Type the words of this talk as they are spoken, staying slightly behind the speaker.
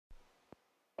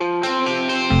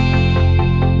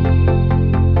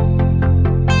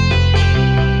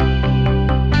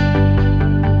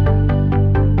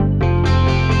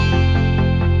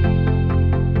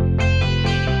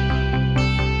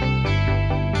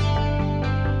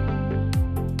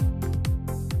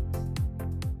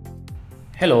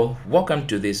Hello, welcome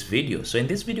to this video. So in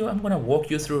this video, I'm going to walk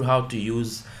you through how to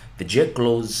use the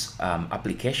JCloze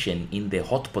application in the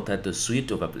Hot Potato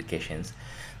suite of applications.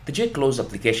 The JCloze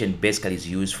application basically is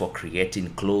used for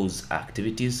creating close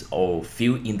activities or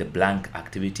fill in the blank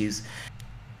activities.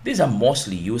 These are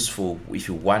mostly useful if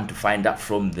you want to find out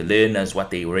from the learners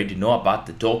what they already know about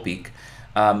the topic.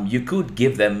 You could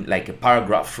give them like a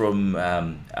paragraph from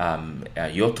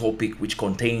your topic which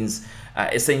contains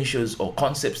essentials or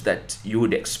concepts that you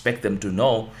would expect them to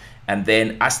know, and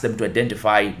then ask them to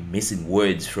identify missing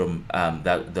words from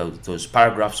those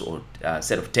paragraphs or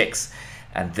set of text.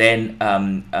 And then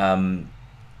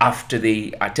after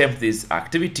they attempt this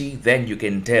activity, then you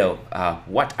can tell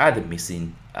what are the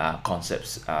missing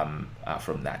concepts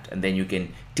from that, and then you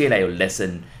can tailor your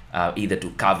lesson either to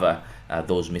cover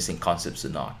those missing concepts or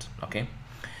not. Okay,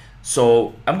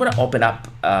 so I'm gonna open up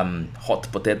hot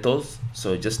potatoes.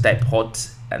 So just type hot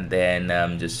and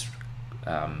then just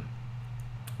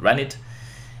run it,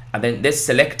 and then let's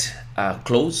select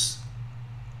close.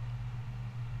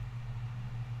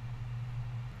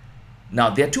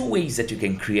 Now there are two ways that you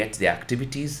can create the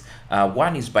activities.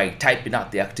 One is by typing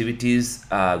out the activities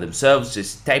themselves.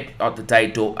 Just type out the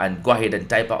title and go ahead and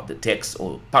type out the text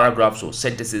or paragraphs or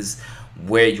sentences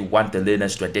where you want the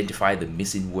learners to identify the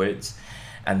missing words.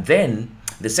 And then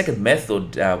the second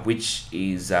method, which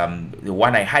is the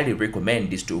one I highly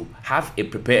recommend, is to have a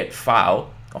prepared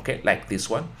file, okay, like this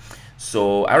one.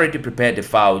 So I already prepared the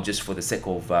file just for the sake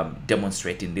of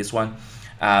demonstrating this one.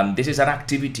 This is an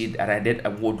activity that I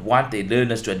would want the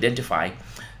learners to identify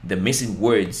the missing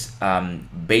words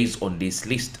based on this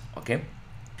list. Okay,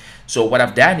 so what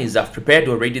I've done is I've prepared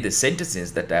already the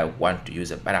sentences that I want to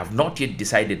use, but I've not yet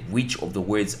decided which of the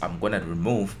words I'm going to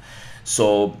remove.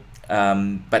 So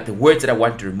but the words that I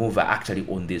want to remove are actually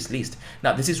on this list.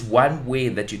 Now this is one way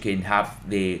that you can have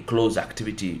the close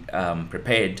activity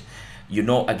prepared. You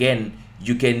know, again,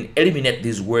 you can eliminate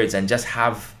these words and just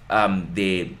have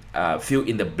the fill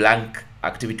in the blank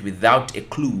activity without a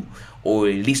clue or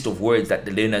a list of words that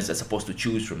the learners are supposed to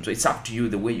choose from. So it's up to you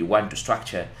the way you want to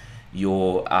structure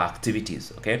your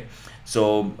activities. Okay,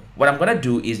 so what I'm gonna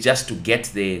do is just to get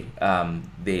the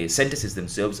sentences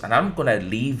themselves, and I'm gonna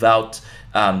leave out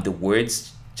the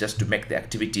words just to make the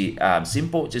activity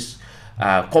simple. Just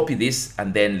copy this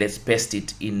and then let's paste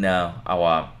it in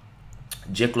our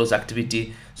JCloze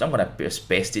activity. So I'm gonna just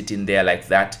paste it in there like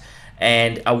that.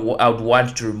 And I would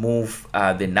want to remove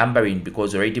the numbering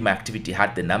because already my activity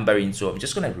had the numbering. So I'm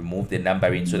just going to remove the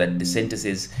numbering so that the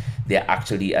sentences, they're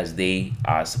actually as they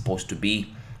are supposed to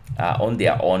be on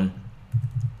their own.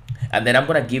 And then I'm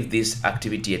going to give this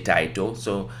activity a title.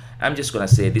 So I'm just going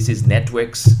to say this is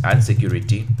networks and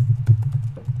security.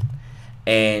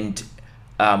 And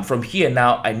from here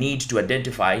now, I need to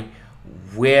identify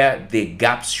where the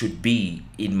gaps should be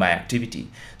in my activity.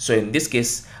 So in this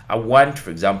case, I want,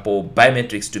 for example,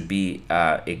 biometrics to be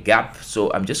a gap.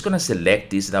 So I'm just going to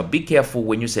select this. Now be careful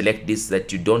when you select this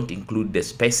that you don't include the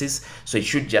spaces. So it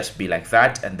should just be like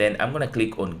that. And then I'm going to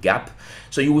click on gap.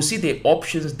 So you will see the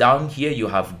options down here. You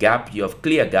have gap, you have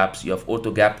clear gaps, you have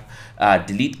auto gap,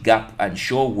 delete gap, and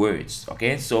show words.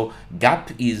 Okay, so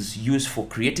gap is used for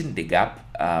creating the gap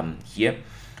here.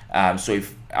 So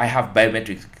if I have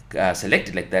biometrics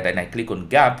selected like that and I click on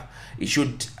gap, it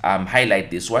should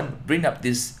highlight this one, bring up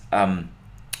this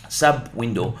sub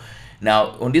window.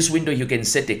 Now on this window you can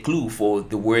set a clue for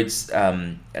the words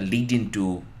leading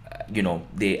to you know,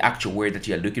 the actual word that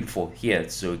you're looking for here.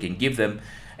 So you can give them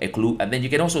a clue, and then you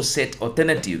can also set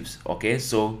alternatives. Okay,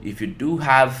 so if you do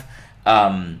have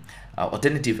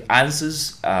alternative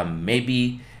answers,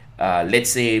 maybe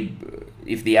let's say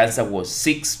if the answer was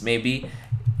 6, maybe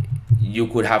you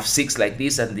could have 6 like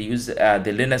this, and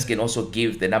the learners can also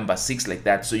give the number 6 like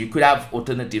that. So you could have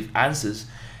alternative answers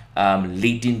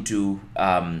leading to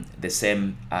the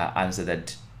same answer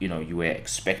that you were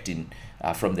expecting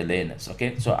from the learners.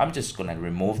 Okay, so I'm just gonna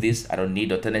remove this. I don't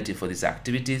need alternative for these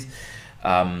activities,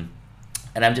 and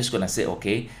I'm just gonna say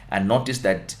okay. And notice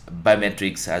that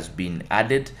biometrics has been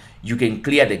added. You can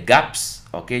clear the gaps.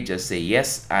 Okay, just say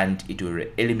yes, and it will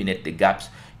eliminate the gaps.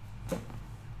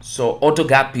 So auto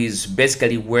gap is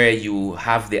basically where you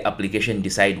have the application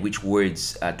decide which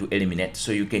words to eliminate.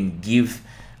 So you can give,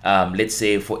 let's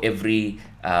say for every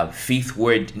 5th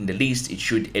word in the list, it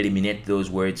should eliminate those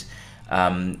words.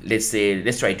 Let's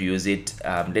try to use it.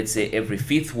 Let's say every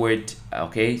 5th word.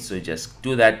 Okay, so just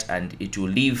do that and it will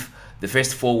leave the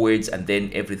first 4 words, and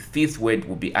then every 5th word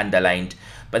will be underlined.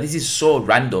 But this is so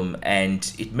random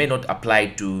and it may not apply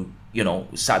to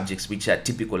subjects which are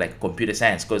typical like computer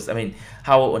science, because I mean,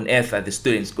 how on earth are the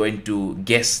students going to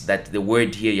guess that the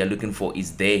word here you're looking for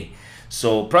is they?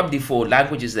 So probably for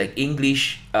languages like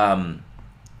English,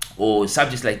 or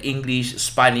subjects like English,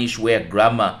 Spanish, where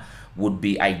grammar would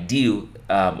be ideal,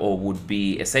 or would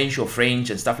be essential, French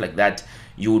and stuff like that,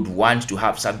 you would want to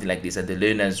have something like this, and the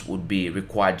learners would be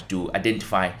required to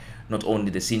identify not only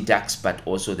the syntax but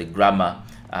also the grammar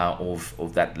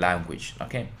of that language.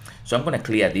 Okay, so I'm going to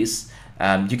clear this.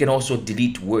 You can also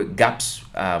delete word gaps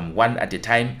one at a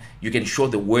time. You can show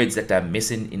the words that are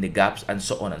missing in the gaps, and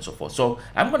so on and so forth. So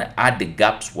I'm going to add the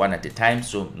gaps one at a time.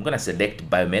 So I'm going to select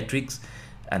biometrics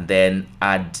and then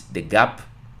add the gap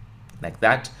like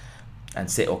that and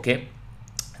say okay.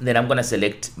 And then I'm going to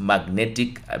select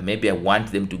magnetic. Maybe I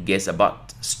want them to guess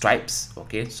about stripes.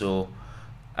 Okay, so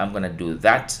I'm going to do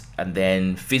that. And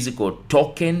then physical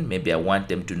token, maybe I want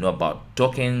them to know about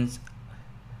tokens.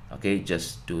 Okay,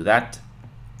 just do that.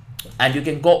 And you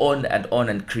can go on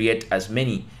and create as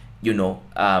many, you know,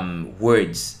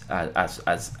 words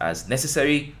as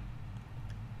necessary.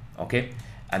 Okay,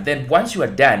 and then once you are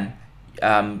done,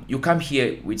 you come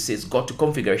here which says go to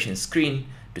configuration screen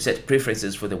to set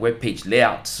preferences for the web page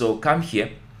layout. So come here.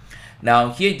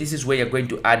 Now here, this is where you're going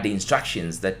to add the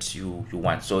instructions that you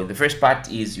want. So the first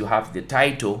part is you have the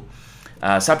title,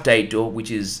 subtitle, which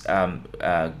is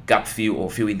gap fill or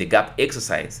fill in the gap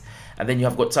exercise. And then you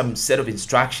have got some set of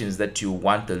instructions that you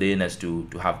want the learners to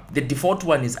have. The default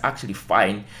one is actually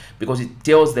fine because it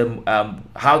tells them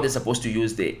how they're supposed to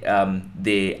use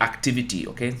the activity,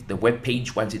 okay? The web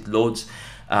page, once it loads,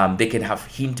 they can have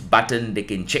hint button, they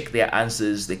can check their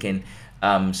answers, they can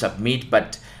submit.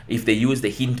 But if they use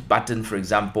the hint button, for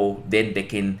example, then they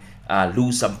can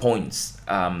lose some points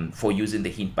for using the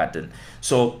hint button.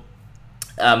 So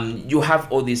you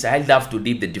have all this. I love to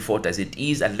leave the default as it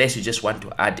is, unless you just want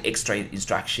to add extra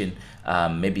instruction,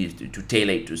 maybe to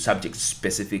tailor it to subject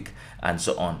specific and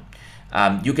so on.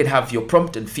 You can have your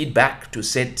prompt and feedback to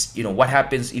set, you know, what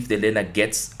happens if the learner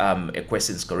gets a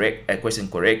question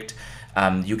correct.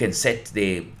 You can set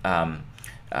the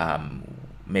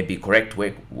maybe correct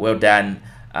work, well done.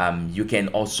 You can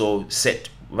also set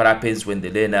what happens when the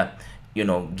learner, you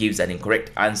know, gives an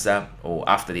incorrect answer, or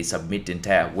after they submit the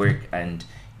entire work and,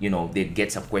 you know, they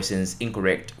get some questions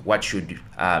incorrect, what should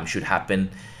happen.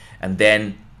 And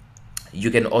then you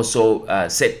can also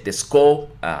set the score,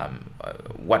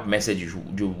 what message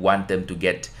you want them to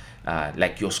get,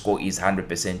 like your score is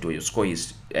 100% or your score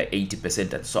is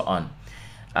 80% and so on.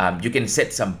 You can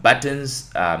set some buttons.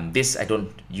 This I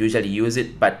don't usually use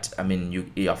it, but I mean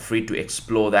you are free to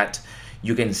explore that.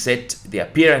 You can set the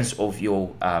appearance of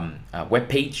your web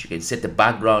page. You can set the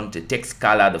background, the text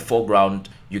color, the foreground.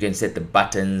 You can set the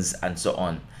buttons and so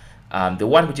on. The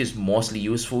one which is mostly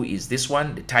useful is this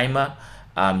one, the timer.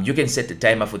 You can set the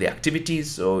timer for the activities.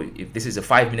 So if this is a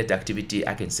 5-minute activity,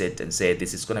 I can set and say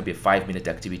this is going to be a 5-minute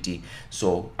activity.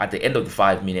 So at the end of the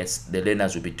 5 minutes, the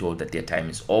learners will be told that their time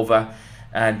is over.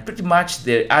 And pretty much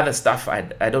the other stuff,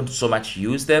 I don't so much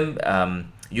use them.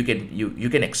 You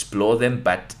can explore them,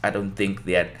 but I don't think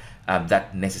they are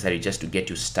that necessary just to get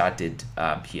you started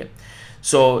here.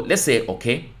 So let's say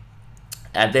okay,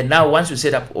 and then now once you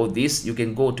set up all this, you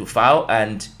can go to file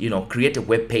and, you know, create a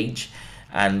web page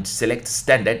and select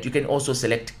standard. You can also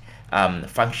select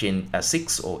function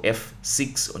 6 or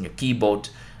F6 on your keyboard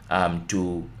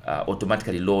to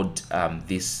automatically load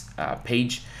this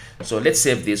page. So let's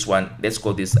save this one. Let's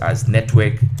call this as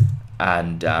network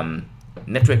and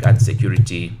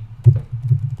security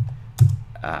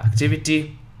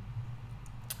activity.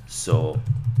 So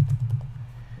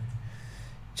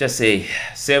just say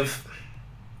save,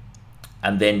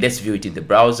 and then let's view it in the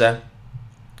browser.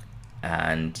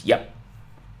 And yep.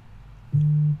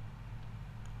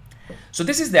 So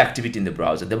this is the activity in the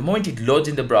browser. The moment it loads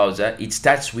in the browser, it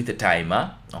starts with a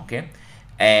timer, okay?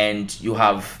 And you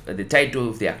have the title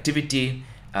of the activity,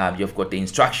 you've got the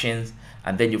instructions,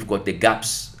 and then you've got the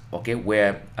gaps, okay,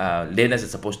 where learners are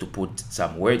supposed to put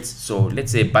some words. So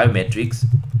let's say biometrics,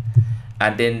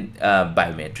 and then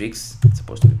biometrics, it's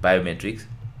supposed to be biometrics.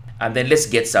 And then let's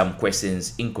get some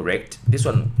questions incorrect. This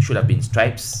one should have been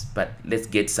stripes, but let's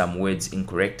get some words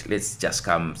incorrect. Let's just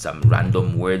come some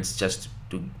random words just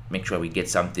to make sure we get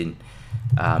something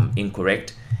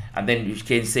incorrect. And then you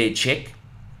can say check,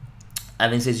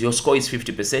 and then it says your score is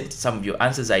 50%. Some of your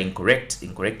answers are incorrect.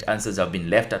 Incorrect answers have been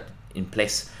left in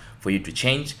place for you to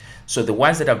change. So the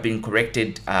ones that have been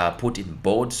corrected are put in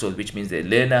bold, so which means the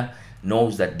learner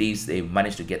knows that they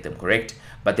managed to get them correct.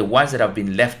 But the ones that have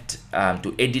been left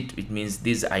to edit, it means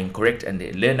these are incorrect, and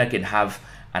the learner can have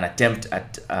an attempt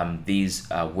at these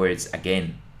words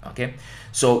again. Okay,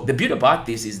 so the beauty about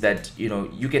this is that, you know,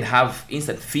 you can have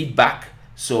instant feedback,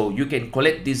 so you can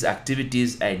collect these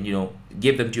activities and, you know,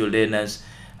 give them to your learners,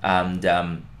 and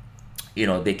you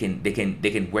know, they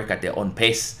can work at their own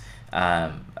pace.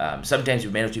 Sometimes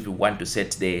you may not even want to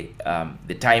set the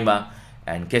timer,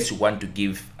 in case you want to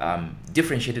give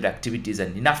differentiated activities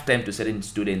and enough time to certain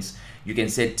students. You can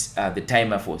set the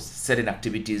timer for certain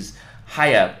activities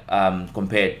higher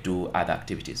compared to other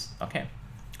activities. Okay.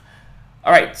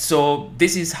 All right, so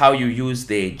this is how you use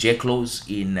the JCloze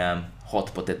in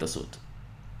hot potato suit.